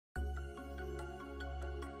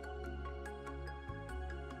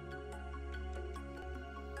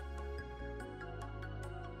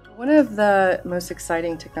One of the most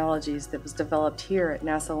exciting technologies that was developed here at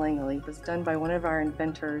NASA Langley was done by one of our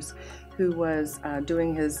inventors who was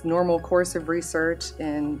doing his normal course of research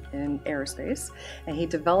in aerospace, and he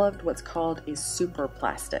developed what's called a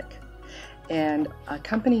superplastic. And a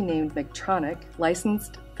company named Medtronic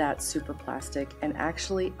licensed that superplastic and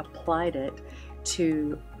actually applied it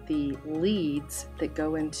to the leads that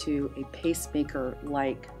go into a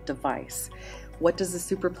pacemaker-like device. What does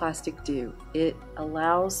the superplastic do? It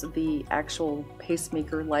allows the actual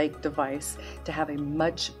pacemaker-like device to have a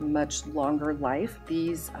much longer life.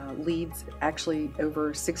 These leads, actually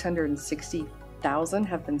over 660,000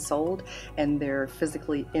 have been sold, and they're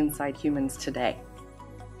physically inside humans today.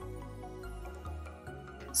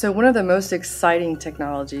 So one of the most exciting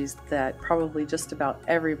technologies that probably just about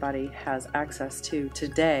everybody has access to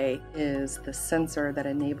today is the sensor that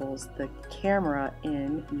enables the camera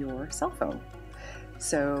in your cell phone.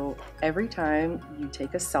 So every time you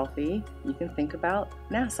take a selfie, you can think about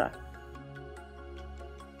NASA.